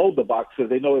or load the box because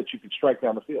they know that you can strike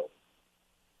down the field.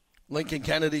 Lincoln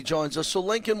Kennedy joins us. So,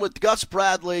 Lincoln, with Gus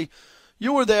Bradley,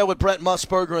 you were there with Brent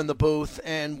Musburger in the booth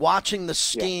and watching the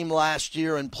scheme last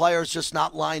year and players just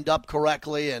not lined up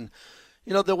correctly and,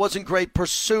 there wasn't great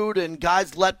pursuit and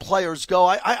guys let players go.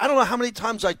 I don't know how many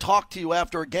times I talked to you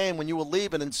after a game when you were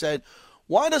leaving and said,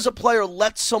 why does a player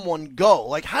let someone go?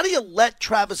 Like, how do you let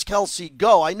Travis Kelce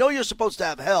go? I know you're supposed to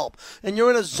have help, and you're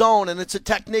in a zone, and it's a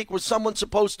technique where someone's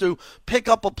supposed to pick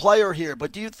up a player here.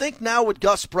 But do you think now with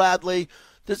Gus Bradley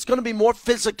there's going to be more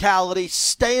physicality,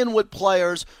 staying with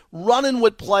players, running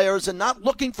with players, and not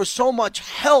looking for so much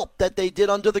help that they did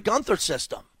under the Gunther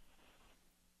system.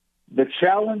 The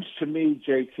challenge to me,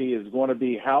 JT, is going to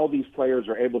be how these players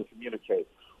are able to communicate.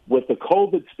 With the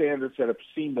COVID standards that have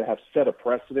seemed to have set a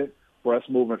precedent for us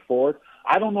moving forward,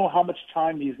 I don't know how much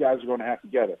time these guys are going to have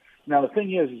together. Now, the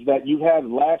thing is that you had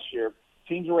last year,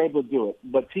 teams were able to do it,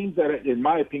 but teams that, in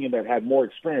my opinion, that had more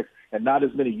experience and not as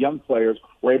many young players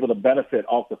were able to benefit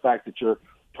off the fact that you're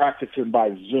practicing by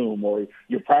Zoom or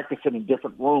you're practicing in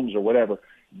different rooms or whatever.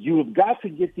 You have got to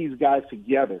get these guys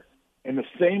together in the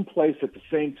same place at the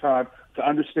same time to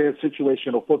understand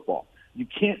situational football. You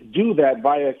can't do that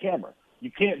via a camera.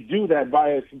 You can't do that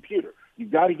via a computer.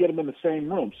 You've got to get them in the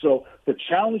same room. So the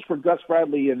challenge for Gus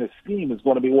Bradley in this scheme is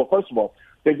going to be, well, first of all,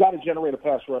 they've got to generate a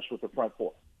pass rush with the front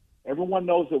four. Everyone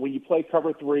knows that when you play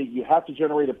cover three, you have to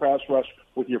generate a pass rush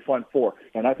with your front four.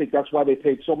 And I think that's why they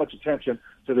paid so much attention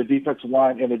to the defensive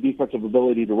line and the defensive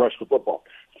ability to rush the football.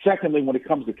 Secondly, when it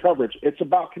comes to coverage, it's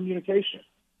about communication.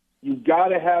 You've got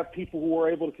to have people who are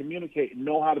able to communicate and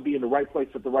know how to be in the right place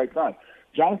at the right time.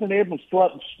 Jonathan Abrams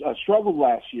struggled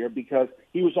last year because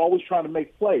he was always trying to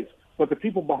make plays, but the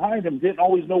people behind him didn't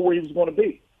always know where he was going to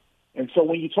be. And so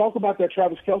when you talk about that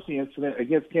Travis Kelce incident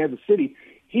against Kansas City,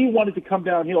 he wanted to come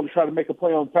downhill to try to make a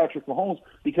play on Patrick Mahomes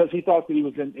because he thought that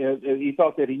he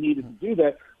thought that he needed to do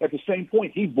that. At the same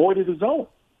point, he voided his own.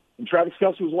 And Travis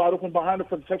Kelce was wide open behind him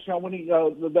for the touchdown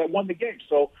that won the game.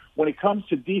 So when it comes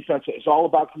to defense, it's all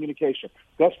about communication.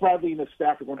 Gus Bradley and his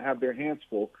staff are going to have their hands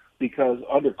full because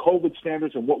under COVID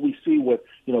standards and what we see with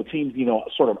teams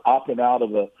sort of opting out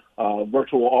of the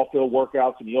virtual off-field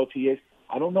workouts and the OTAs,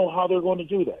 I don't know how they're going to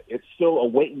do that. It's still a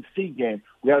wait-and-see game.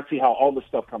 We got to see how all this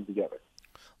stuff comes together.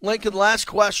 Lincoln, last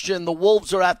question. The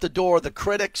Wolves are at the door. The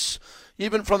critics,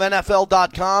 even from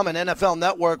NFL.com and NFL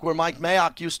Network, where Mike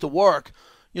Mayock used to work,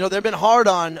 they've been hard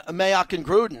on Mayock and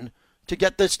Gruden to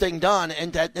get this thing done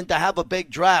and to have a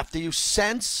big draft. Do you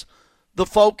sense the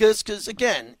focus? Because,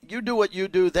 again, you do what you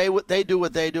do. They do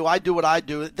what they do. I do what I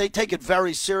do. They take it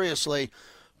very seriously.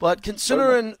 But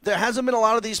considering there hasn't been a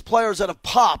lot of these players that have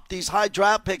popped, these high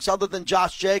draft picks other than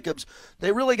Josh Jacobs,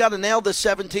 they really got to nail this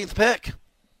 17th pick.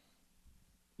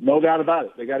 No doubt about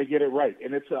it. They got to get it right.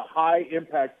 And it's a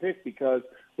high-impact pick because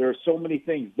there are so many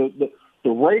things. The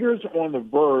Raiders are on the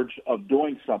verge of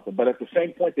doing something, but at the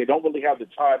same point, they don't really have the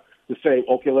time to say,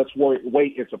 okay, let's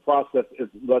wait. It's a process.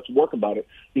 Let's work about it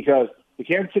because the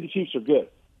Kansas City Chiefs are good.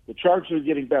 The Chargers are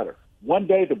getting better. One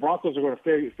day, the Broncos are going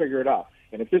to figure it out.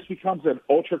 And if this becomes an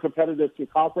ultra-competitive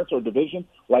conference or division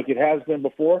like it has been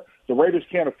before, the Raiders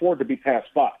can't afford to be past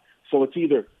spot. So it's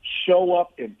either show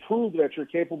up and prove that you're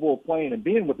capable of playing and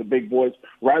being with the big boys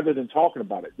rather than talking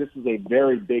about it. This is a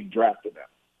very big draft for them.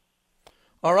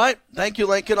 All right. Thank you,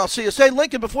 Lincoln. I'll see you. Say,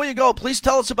 Lincoln, before you go, please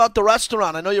tell us about the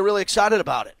restaurant. I know you're really excited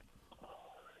about it.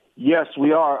 Yes,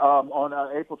 we are.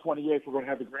 On April 28th, we're going to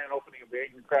have the grand opening of the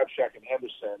Angry Crab Shack in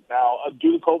Henderson. Now,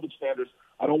 due to COVID standards,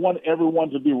 I don't want everyone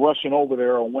to be rushing over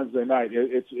there on Wednesday night.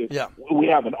 We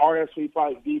have an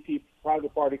RSVP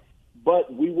private party,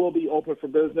 but we will be open for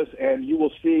business, and you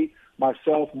will see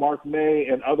myself, Mark May,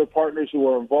 and other partners who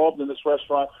are involved in this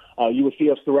restaurant. You will see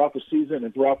us throughout the season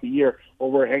and throughout the year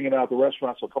when we're hanging out at the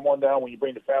restaurant. So come on down when you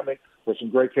bring the family for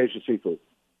some great Cajun seafood.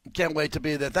 Can't wait to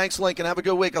be there. Thanks, Lincoln. Have a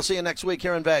good week. I'll see you next week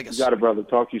here in Vegas. You got it, brother.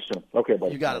 Talk to you soon. Okay,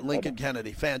 buddy. You got it. Lincoln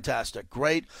Kennedy. Fantastic.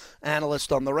 Great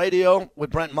analyst on the radio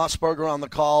with Brent Musburger on the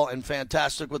call, and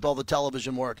fantastic with all the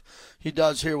television work he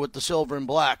does here with the Silver and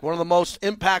Black. One of the most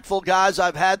impactful guys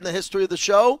I've had in the history of the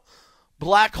show,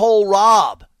 Black Hole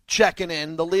Rob, checking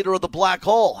in, the leader of the Black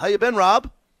Hole. How you been, Rob?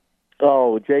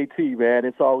 Oh, JT, man,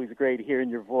 it's always great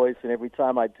hearing your voice, and every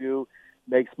time I do,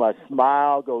 makes my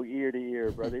smile go ear to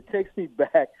ear, brother. It takes me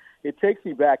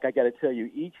back, I got to tell you,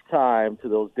 each time to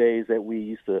those days that we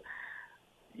used to,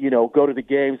 go to the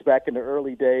games back in the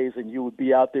early days, and you would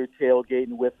be out there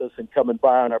tailgating with us and coming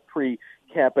by on our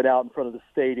camping out in front of the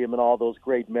stadium and all those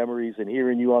great memories and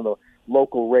hearing you on the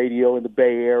local radio in the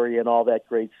Bay Area and all that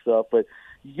great stuff. But,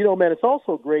 man, it's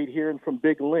also great hearing from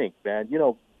Big Link, man.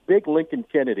 Big Lincoln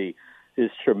Kennedy is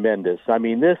tremendous. I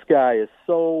mean, this guy is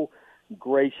so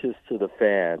gracious to the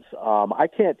fans. I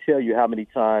can't tell you how many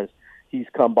times he's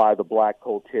come by the Black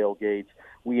Hole tailgates.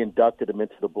 We inducted him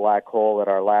into the Black Hole at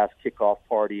our last kickoff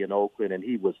party in Oakland, and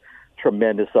he was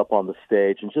tremendous up on the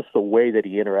stage, and just the way that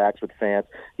he interacts with fans.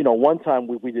 One time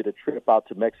we did a trip out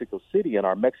to Mexico City, and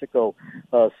our Mexico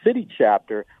City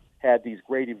chapter had these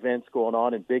great events going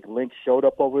on, and Big Link showed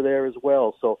up over there as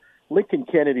well. So Lincoln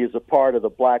Kennedy is a part of the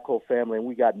Black Hole family, and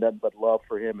we got nothing but love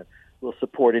for him, and we'll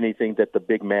support anything that the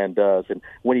big man does. And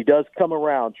when he does come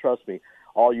around, trust me,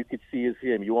 all you could see is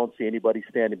him. You won't see anybody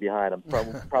standing behind him.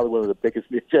 Probably one of the biggest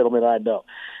gentlemen I know.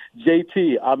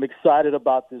 JT, I'm excited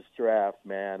about this draft,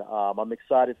 man. I'm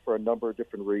excited for a number of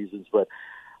different reasons. But,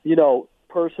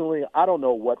 personally, I don't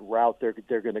know what route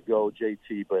they're going to go,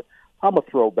 JT, but I'm a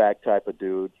throwback type of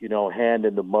dude, hand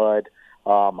in the mud.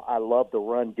 I love the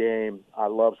run game. I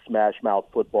love smash mouth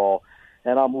football.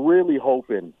 And I'm really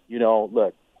hoping,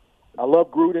 look, I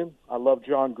love Gruden. I love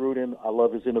John Gruden. I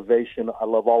love his innovation. I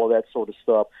love all of that sort of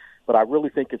stuff. But I really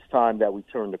think it's time that we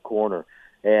turn the corner.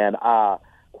 And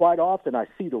quite often I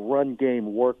see the run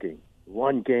game working,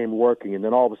 and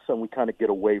then all of a sudden we kind of get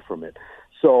away from it.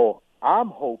 So I'm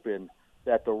hoping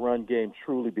that the run game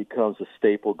truly becomes a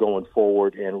staple going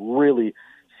forward and really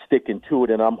sticking to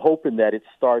it. And I'm hoping that it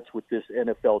starts with this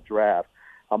NFL draft.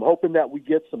 I'm hoping that we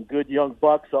get some good young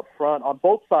bucks up front on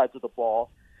both sides of the ball.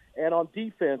 And on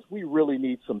defense, we really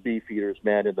need some beef eaters,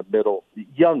 man, in the middle.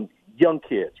 Young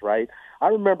kids, right? I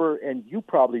remember, and you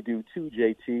probably do too,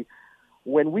 JT,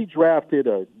 when we drafted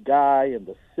a guy in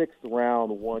the 6th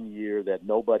round one year that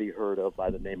nobody heard of by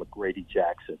the name of Grady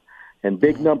Jackson. And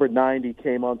big number 90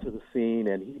 came onto the scene,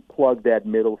 and he plugged that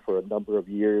middle for a number of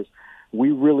years.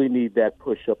 We really need that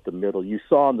push up the middle. You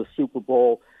saw in the Super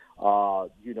Bowl,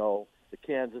 the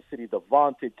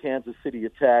vaunted Kansas City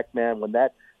attack, man, when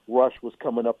that rush was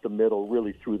coming up the middle,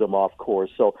 really threw them off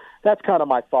course. So that's kind of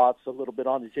my thoughts a little bit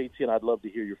on the JT, and I'd love to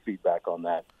hear your feedback on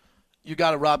that. You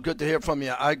got it, Rob. Good to hear from you.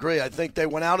 I agree. I think they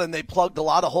went out and they plugged a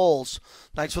lot of holes.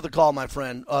 Thanks for the call, my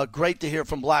friend. Great to hear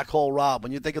from Black Hole Rob.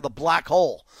 When you think of the black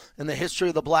hole and the history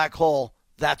of the black hole,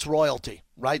 that's royalty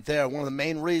right there. One of the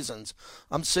main reasons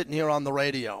I'm sitting here on the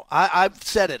radio. I've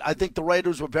said it. I think the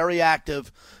Raiders were very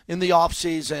active in the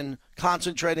offseason,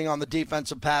 concentrating on the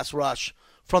defensive pass rush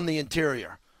from the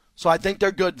interior. So I think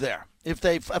they're good there. If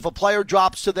a player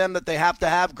drops to them that they have to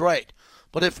have, great.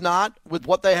 But if not, with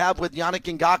what they have with Yannick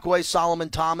Ngakoue, Solomon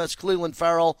Thomas, Cleveland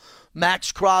Farrell, Max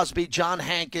Crosby, John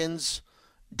Hankins,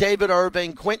 David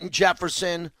Irving, Quentin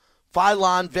Jefferson,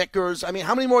 Philon Vickers. I mean,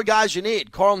 how many more guys you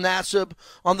need? Carl Nassib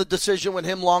on the decision with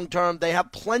him long term. They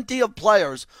have plenty of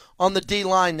players on the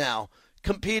D-line now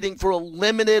competing for a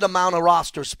limited amount of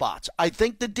roster spots. I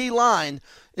think the D-line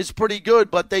is pretty good,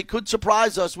 but they could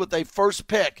surprise us with a first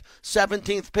pick,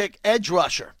 17th pick edge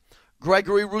rusher.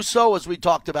 Gregory Rousseau, as we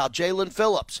talked about, Jalen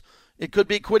Phillips. It could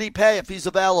be Kwity Paye if he's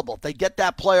available. If they get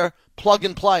that player, plug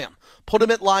and play him. Put him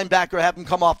at linebacker, have him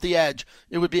come off the edge.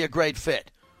 It would be a great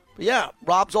fit. But yeah,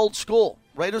 Rob's old school.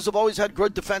 Raiders have always had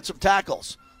good defensive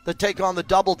tackles that take on the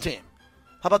double team.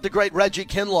 How about the great Reggie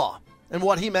Kinlaw and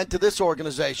what he meant to this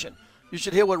organization? You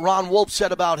should hear what Ron Wolf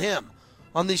said about him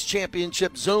on these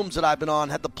championship Zooms that I've been on.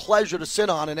 Had the pleasure to sit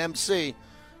on and MC.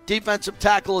 Defensive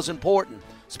tackle is important.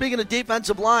 Speaking of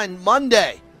defensive line,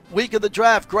 Monday, week of the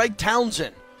draft, Greg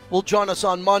Townsend will join us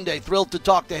on Monday. Thrilled to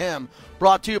talk to him.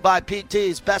 Brought to you by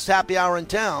PT's Best Happy Hour in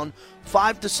town,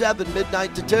 5 to 7,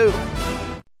 midnight to 2.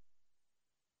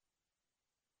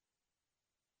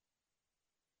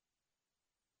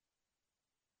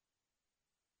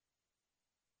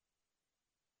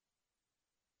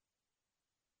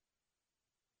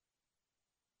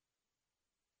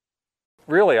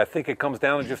 Really, I think it comes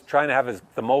down to just trying to have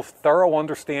the most thorough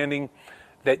understanding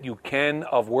that you can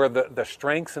of where the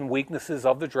strengths and weaknesses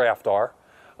of the draft are,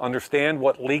 understand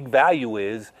what league value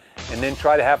is, and then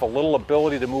try to have a little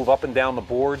ability to move up and down the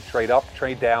board, trade up,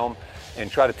 trade down, and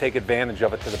try to take advantage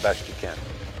of it to the best you can.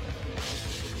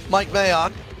 Mike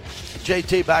Mayock,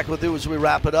 JT back with you as we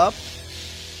wrap it up.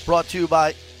 Brought to you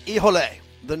by Híjole,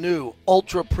 the new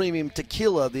ultra premium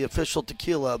tequila, the official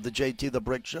tequila of the JT the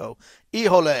Brick Show.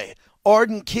 Híjole.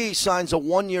 Arden Key signs a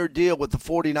one-year deal with the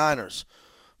 49ers.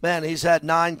 Man, he's had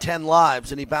 9-10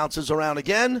 lives, and he bounces around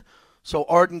again. So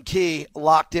Arden Key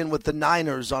locked in with the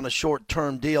Niners on a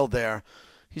short-term deal there.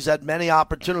 He's had many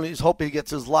opportunities. Hope he gets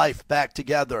his life back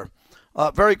together.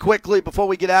 Very quickly, before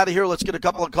we get out of here, let's get a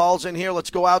couple of calls in here.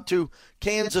 Let's go out to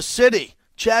Kansas City.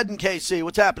 Chad and KC.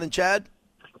 What's happening, Chad?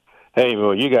 Hey,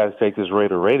 well, you guys take this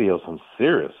Raider radio some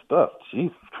serious stuff.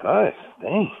 Jesus Christ.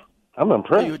 Dang. I'm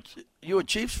impressed. You a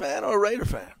Chiefs fan or a Raider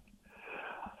fan?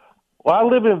 Well, I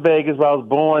live in Vegas. I was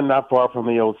born not far from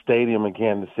the old stadium in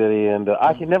Kansas City, and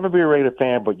I can never be a Raider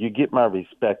fan, but you get my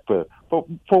respect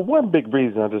for one big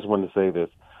reason. I just wanted to say this.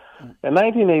 In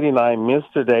 1989,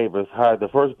 Mr. Davis hired the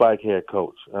first black head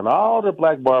coach, and all the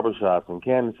black barbershops in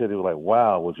Kansas City were like,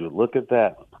 wow, would you look at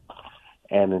that?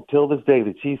 And until this day,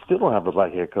 the Chiefs still don't have a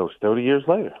black head coach 30 years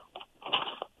later.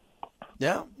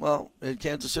 Yeah, well,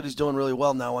 Kansas City's doing really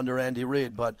well now under Andy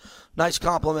Reid, but nice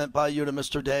compliment by you to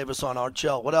Mr. Davis on our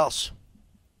show. What else?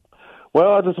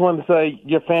 Well, I just wanted to say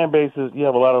your fan base is, you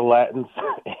have a lot of Latins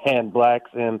and blacks,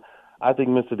 and I think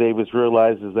Mr. Davis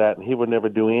realizes that, and he would never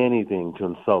do anything to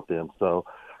insult them. So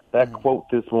that quote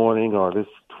this morning or this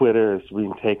Twitter is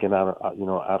being taken out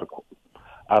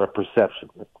of perception.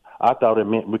 I thought it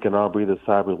meant we can all breathe a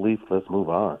sigh of relief. Let's move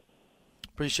on.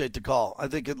 Appreciate the call. I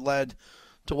think it led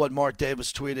to what Mark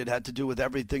Davis tweeted, had to do with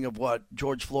everything of what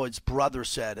George Floyd's brother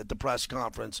said at the press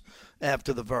conference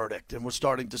after the verdict. And we're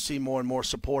starting to see more and more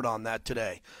support on that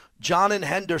today. John in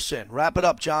Henderson. Wrap it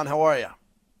up, John. How are you?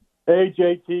 Hey,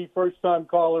 JT. First-time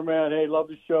caller, man. Hey, love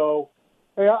the show.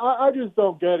 Hey, I just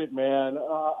don't get it, man.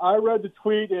 I read the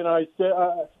tweet, and I said,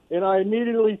 and I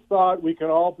immediately thought we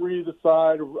can all breathe a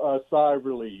sigh of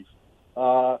relief.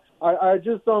 I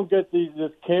just don't get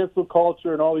this cancel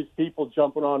culture and all these people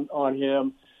jumping on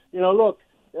him. You know, look,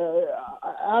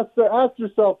 ask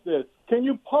yourself this. Can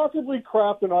you possibly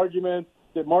craft an argument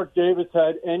that Mark Davis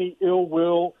had any ill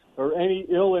will or any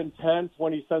ill intent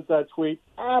when he sent that tweet?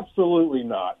 Absolutely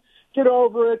not. Get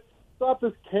over it. Stop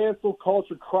this cancel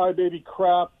culture crybaby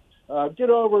crap. Get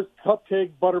over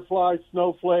cupcake, butterfly,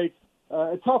 snowflake.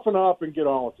 Toughen up and get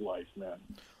on with life, man.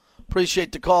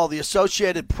 Appreciate the call. The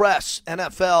Associated Press,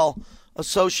 NFL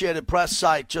Associated Press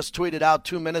site just tweeted out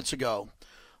 2 minutes ago.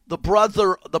 The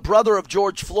brother of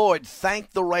George Floyd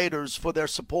thanked the Raiders for their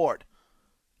support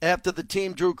after the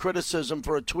team drew criticism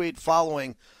for a tweet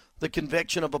following the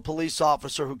conviction of a police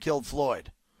officer who killed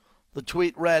Floyd. The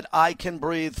tweet read, "I can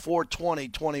breathe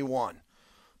 4/20/21."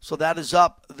 So that is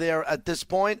up there at this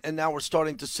point, and now we're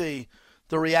starting to see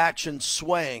the reaction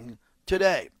swaying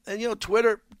today. And, you know,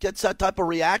 Twitter gets that type of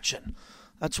reaction.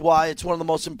 That's why it's one of the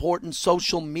most important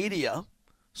social media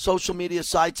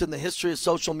sites in the history of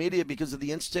social media, because of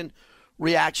the instant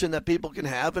reaction that people can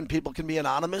have, and people can be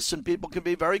anonymous and people can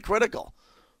be very critical.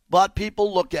 But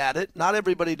people look at it. Not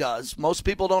everybody does. Most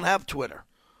people don't have Twitter.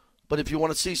 But if you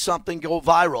want to see something go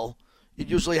viral, it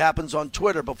usually happens on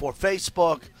Twitter before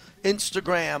Facebook,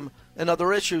 Instagram, and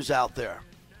other issues out there.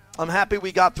 I'm happy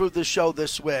we got through this show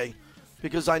this way,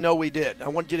 because I know we did. I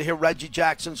want you to hear Reggie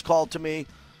Jackson's call to me,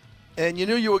 and you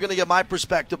knew you were going to get my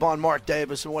perspective on Mark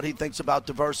Davis and what he thinks about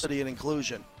diversity and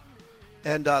inclusion.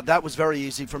 And that was very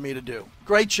easy for me to do.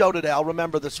 Great show today. I'll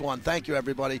remember this one. Thank you,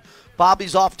 everybody.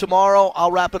 Bobby's off tomorrow.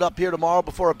 I'll wrap it up here tomorrow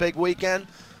before a big weekend.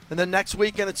 And then next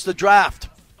weekend, it's the draft.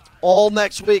 All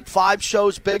next week, 5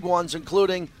 shows, big ones,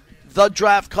 including the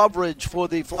draft coverage for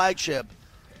the flagship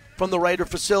from the Raider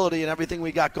facility and everything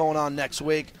we got going on next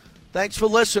week. Thanks for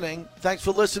listening. Thanks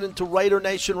for listening to Raider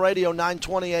Nation Radio,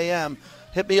 920 a.m.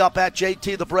 Hit me up at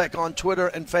JT The Brick on Twitter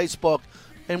and Facebook.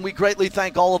 And we greatly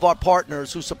thank all of our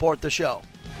partners who support the show.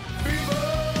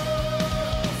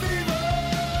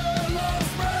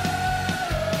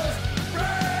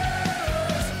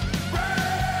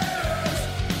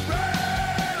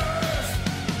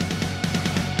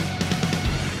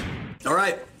 All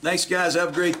right. Thanks, guys. Have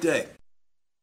a great day.